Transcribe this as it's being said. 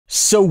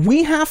So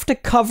we have to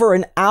cover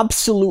an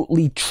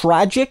absolutely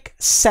tragic,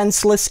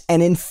 senseless,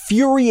 and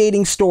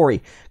infuriating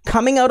story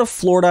coming out of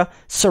Florida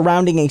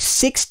surrounding a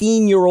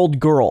 16-year-old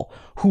girl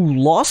who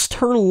lost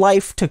her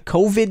life to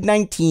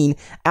COVID-19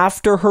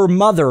 after her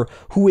mother,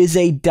 who is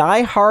a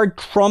die-hard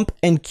Trump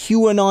and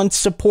QAnon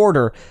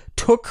supporter,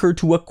 took her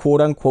to a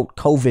quote-unquote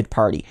COVID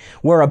party,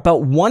 where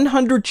about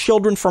 100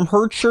 children from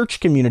her church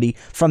community,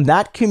 from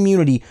that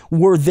community,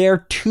 were there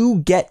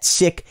to get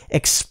sick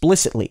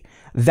explicitly.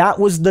 That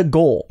was the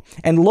goal.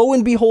 And lo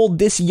and behold,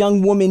 this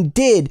young woman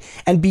did.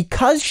 And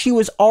because she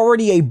was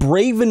already a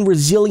brave and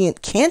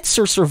resilient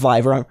cancer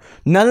survivor,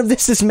 none of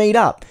this is made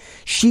up,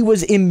 she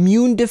was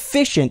immune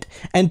deficient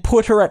and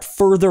put her at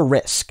further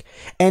risk.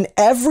 And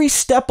every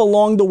step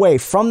along the way,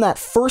 from that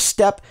first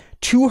step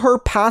to her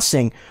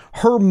passing,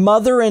 her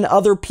mother and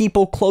other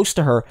people close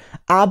to her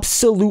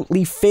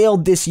absolutely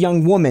failed this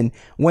young woman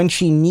when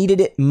she needed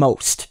it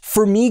most.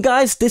 For me,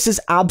 guys, this is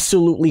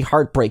absolutely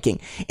heartbreaking.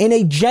 In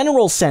a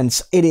general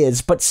sense, it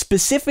is, but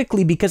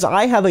specifically because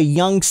I have a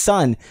young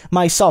son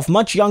myself,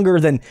 much younger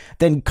than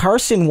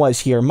Carsyn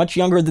was here, much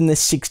younger than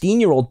this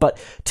 16-year-old,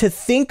 but to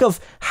think of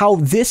how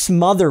this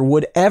mother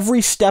would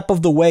every step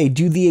of the way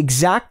do the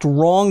exact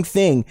wrong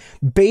thing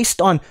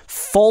based on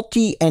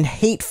faulty and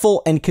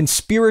hateful and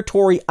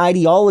conspiratory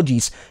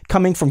ideologies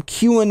coming from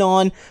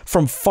QAnon,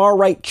 from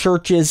far-right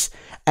churches,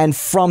 and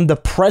from the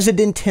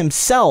president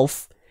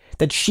himself,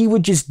 that she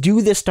would just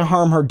do this to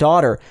harm her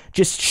daughter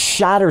just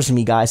shatters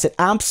me, guys. It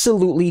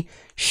absolutely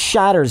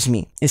shatters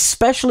me,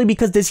 especially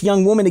because this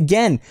young woman,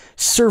 again,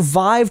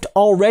 survived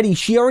already.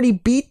 She already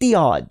beat the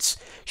odds.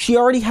 She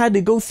already had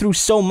to go through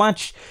so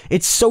much.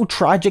 It's so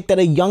tragic that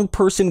a young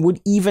person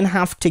would even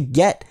have to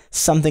get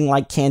something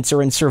like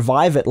cancer and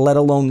survive it, let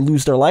alone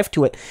lose their life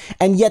to it.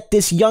 And yet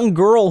this young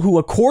girl who,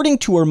 according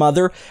to her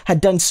mother,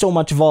 had done so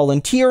much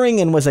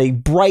volunteering and was a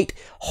bright,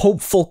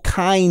 hopeful,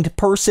 kind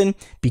person,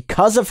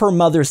 because of her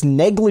mother's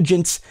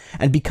negligence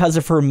and because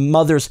of her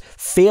mother's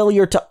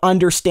failure to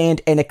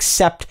understand and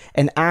accept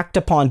and act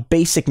upon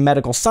basic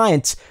medical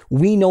science,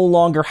 we no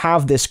longer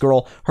have this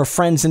girl. Her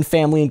friends and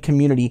family and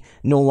community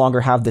no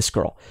longer have this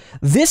girl.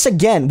 This,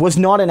 again, was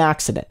not an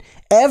accident.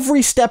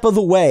 Every step of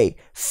the way,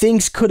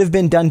 things could have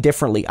been done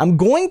differently. I'm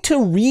going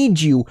to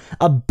read you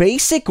a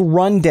basic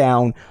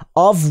rundown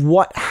of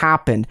what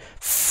happened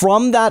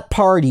from that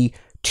party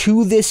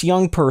to this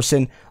young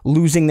person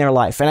losing their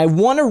life. And I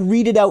want to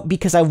read it out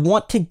because I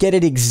want to get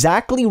it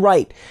exactly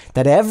right,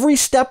 that every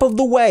step of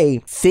the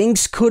way,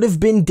 things could have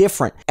been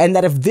different. And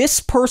that if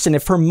this person,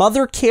 if her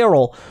mother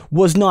Carole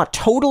was not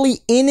totally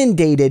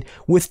inundated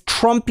with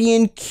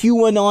Trumpian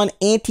QAnon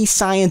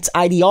anti-science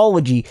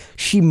ideology,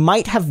 she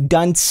might have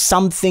done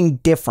something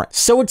different.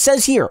 So it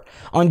says here,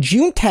 on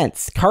June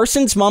 10th,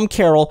 Carsyn's mom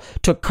Carole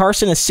took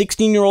Carsyn, a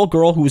 16-year-old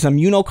girl who was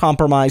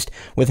immunocompromised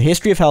with a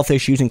history of health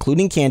issues,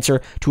 including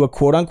cancer, to a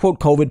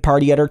quote-unquote COVID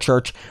party at her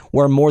church,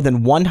 where more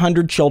than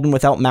 100 children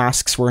without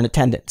masks were in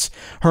attendance.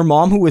 Her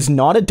mom, who was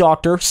not a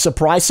doctor,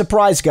 surprise,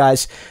 surprise,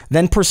 guys,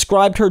 then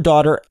prescribed her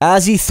daughter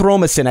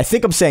azithromycin, I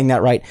think I'm saying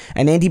that right,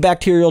 an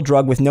antibacterial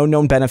drug with no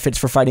known benefits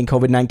for fighting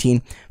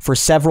COVID-19, for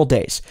several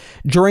days.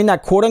 During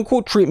that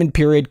quote-unquote treatment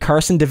period,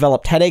 Carsyn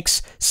developed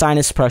headaches,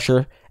 sinus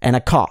pressure, and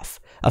a cough.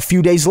 A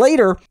few days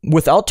later,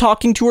 without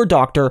talking to her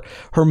doctor,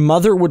 her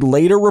mother would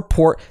later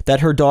report that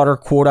her daughter,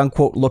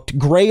 quote-unquote, looked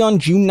gray on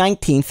June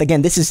 19th.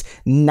 Again, this is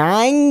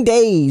 9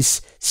 days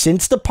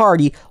since the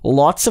party,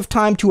 lots of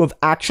time to have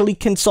actually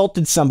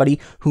consulted somebody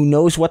who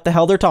knows what the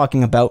hell they're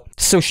talking about.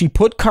 So she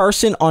put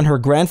Carsyn on her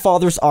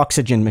grandfather's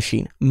oxygen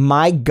machine.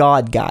 My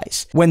God,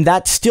 guys. When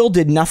that still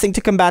did nothing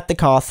to combat the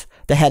cough,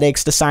 the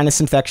headaches, the sinus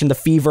infection, the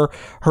fever,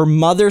 her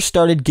mother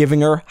started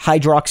giving her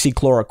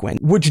hydroxychloroquine,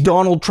 which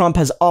Donald Trump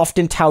has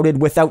often touted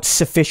without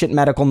sufficient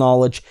medical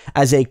knowledge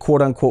as a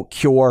quote-unquote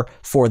cure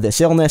for this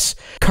illness.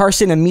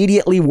 Carsyn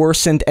immediately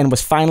worsened and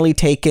was finally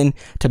taken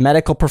to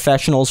medical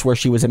professionals, where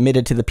she was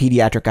admitted to the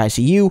pediatric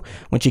ICU.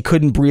 When she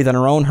couldn't breathe on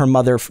her own, her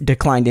mother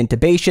declined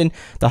intubation.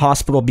 The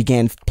hospital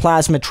began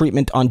plasma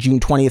treatment on June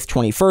 20th,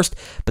 21st,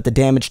 but the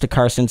damage to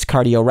Carsyn's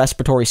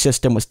cardiorespiratory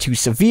system was too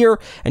severe,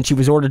 and she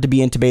was ordered to be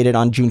intubated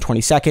on June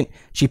 22nd.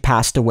 She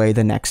passed away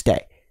the next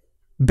day.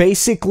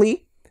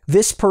 Basically,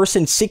 this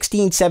person,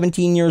 16,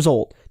 17 years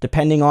old,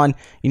 depending on,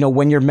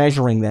 when you're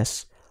measuring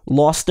this,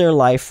 lost their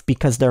life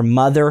because their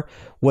mother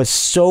was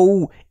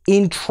so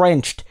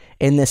entrenched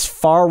in this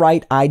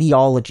far-right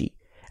ideology.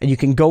 And you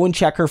can go and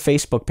check her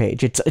Facebook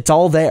page. It's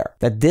all there,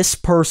 that this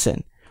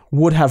person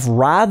would have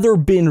rather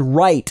been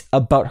right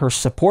about her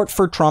support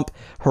for Trump,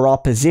 her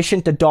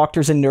opposition to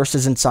doctors and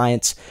nurses and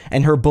science,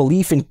 and her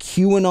belief in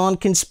QAnon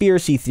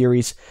conspiracy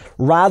theories,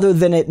 rather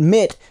than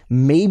admit,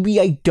 maybe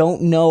I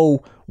don't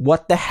know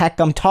what the heck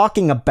I'm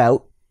talking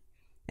about,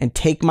 and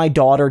take my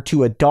daughter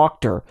to a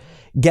doctor,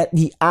 get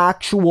the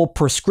actual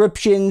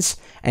prescriptions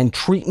and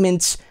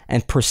treatments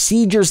and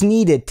procedures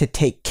needed to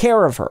take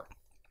care of her.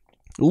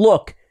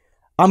 Look,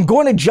 I'm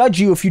going to judge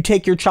you if you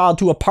take your child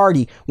to a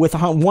party with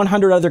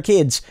 100 other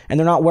kids and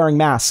they're not wearing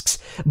masks.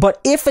 But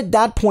if at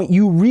that point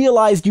you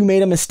realized you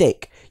made a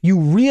mistake, you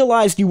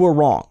realized you were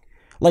wrong,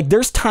 Like,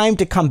 there's time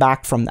to come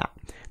back from that.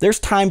 There's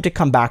time to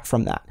come back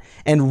from that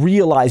and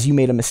realize you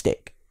made a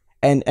mistake.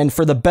 And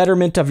for the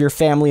betterment of your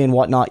family and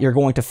whatnot, you're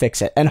going to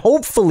fix it. And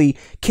hopefully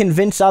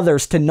convince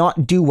others to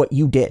not do what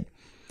you did.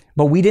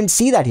 But we didn't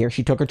see that here.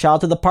 She took her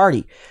child to the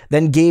party,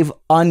 then gave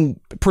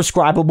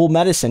unprescribable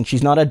medicine.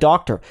 She's not a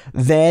doctor.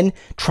 Then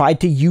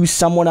tried to use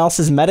someone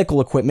else's medical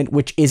equipment,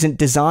 which isn't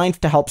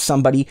designed to help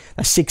somebody,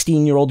 a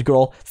 16-year-old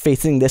girl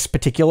facing this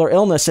particular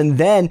illness. And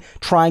then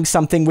trying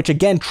something which,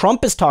 again,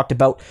 Trump has talked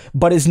about,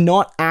 but has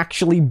not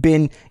actually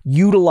been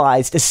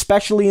utilized,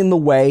 especially in the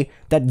way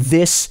that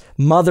this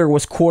mother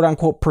was quote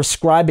unquote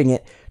prescribing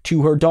it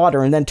to her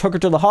daughter, and then took her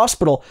to the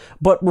hospital,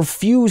 but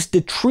refused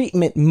the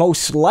treatment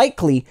most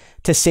likely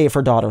to save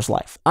her daughter's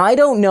life. I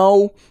don't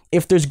know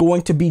if there's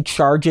going to be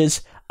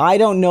charges. I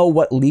don't know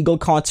what legal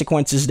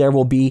consequences there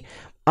will be.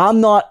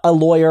 I'm not a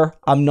lawyer.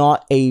 I'm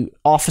not an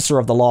officer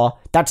of the law.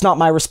 That's not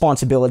my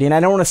responsibility, and I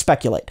don't want to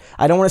speculate.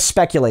 I don't want to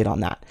speculate on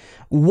that.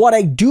 What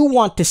I do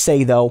want to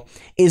say, though,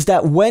 is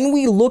that when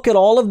we look at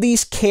all of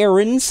these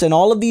Karens and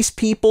all of these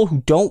people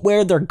who don't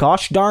wear their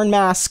gosh darn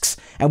masks,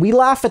 and we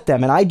laugh at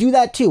them, and I do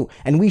that too,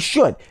 and we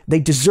should. They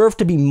deserve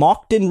to be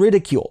mocked and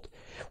ridiculed.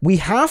 We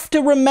have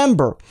to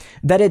remember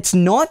that it's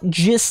not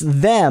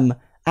just them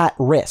at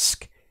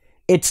risk.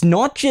 It's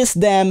not just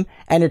them,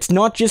 and it's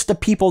not just the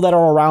people that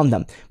are around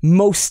them.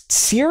 Most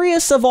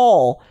serious of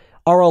all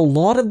are a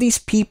lot of these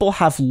people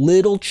have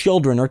little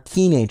children or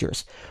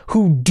teenagers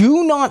who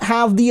do not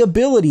have the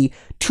ability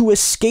to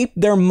escape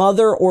their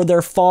mother or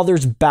their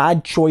father's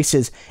bad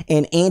choices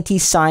and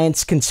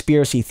anti-science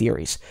conspiracy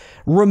theories.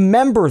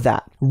 Remember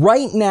that.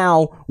 Right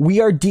now, we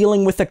are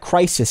dealing with a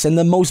crisis, and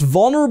the most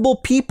vulnerable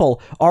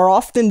people are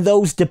often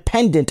those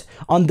dependent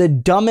on the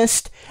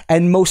dumbest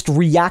and most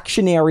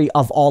reactionary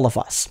of all of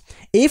us.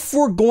 If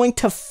we're going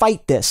to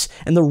fight this,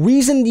 and the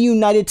reason the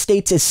United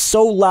States is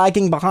so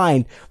lagging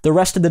behind the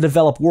rest of the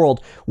developed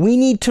world, we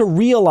need to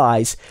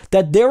realize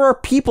that there are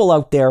people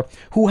out there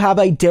who have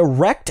a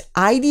direct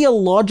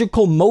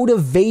ideological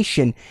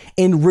motivation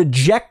in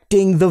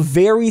rejecting the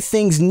very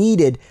things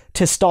needed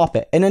to stop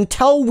it. And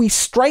until we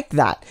strike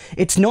that,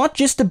 it's not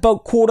just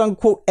about quote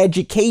unquote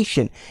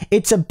education.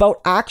 It's about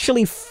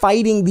actually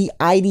fighting the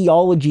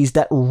ideologies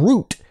that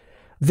root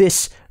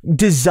this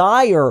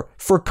desire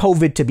for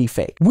COVID to be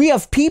fake. We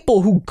have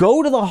people who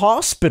go to the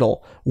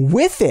hospital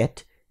with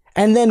it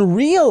and then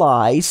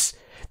realize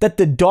that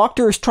the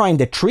doctor is trying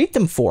to treat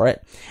them for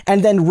it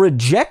and then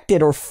reject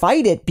it or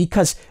fight it,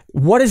 because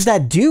what does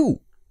that do?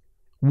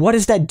 What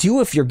does that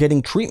do if you're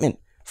getting treatment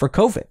for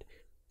COVID?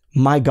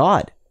 My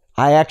God,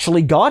 I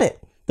actually got it.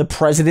 The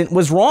president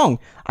was wrong.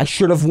 I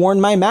should have worn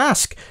my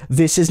mask.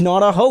 This is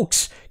not a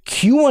hoax.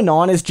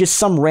 QAnon is just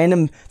some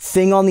random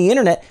thing on the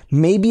internet.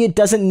 Maybe it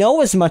doesn't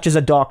know as much as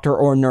a doctor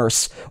or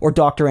nurse or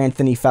Dr.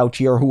 Anthony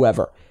Fauci or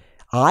whoever.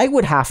 I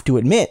would have to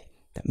admit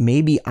that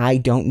maybe I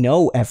don't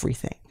know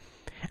everything.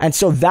 And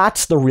so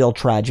that's the real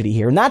tragedy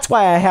here. And that's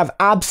why I have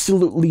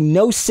absolutely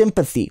no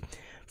sympathy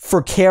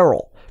for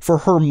Carole, for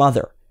her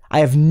mother. I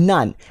have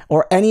none,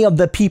 or any of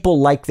the people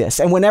like this.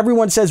 And when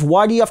everyone says,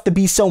 why do you have to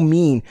be so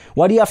mean?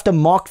 Why do you have to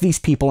mock these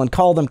people and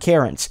call them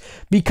Karens?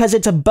 Because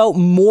it's about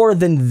more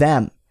than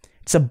them.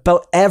 It's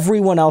about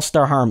everyone else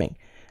they're harming.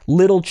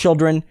 Little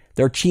children,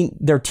 they're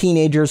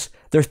teenagers,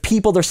 they're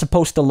people they're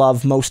supposed to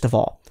love most of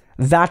all.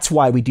 That's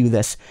why we do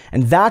this.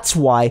 And that's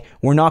why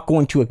we're not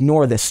going to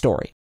ignore this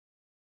story.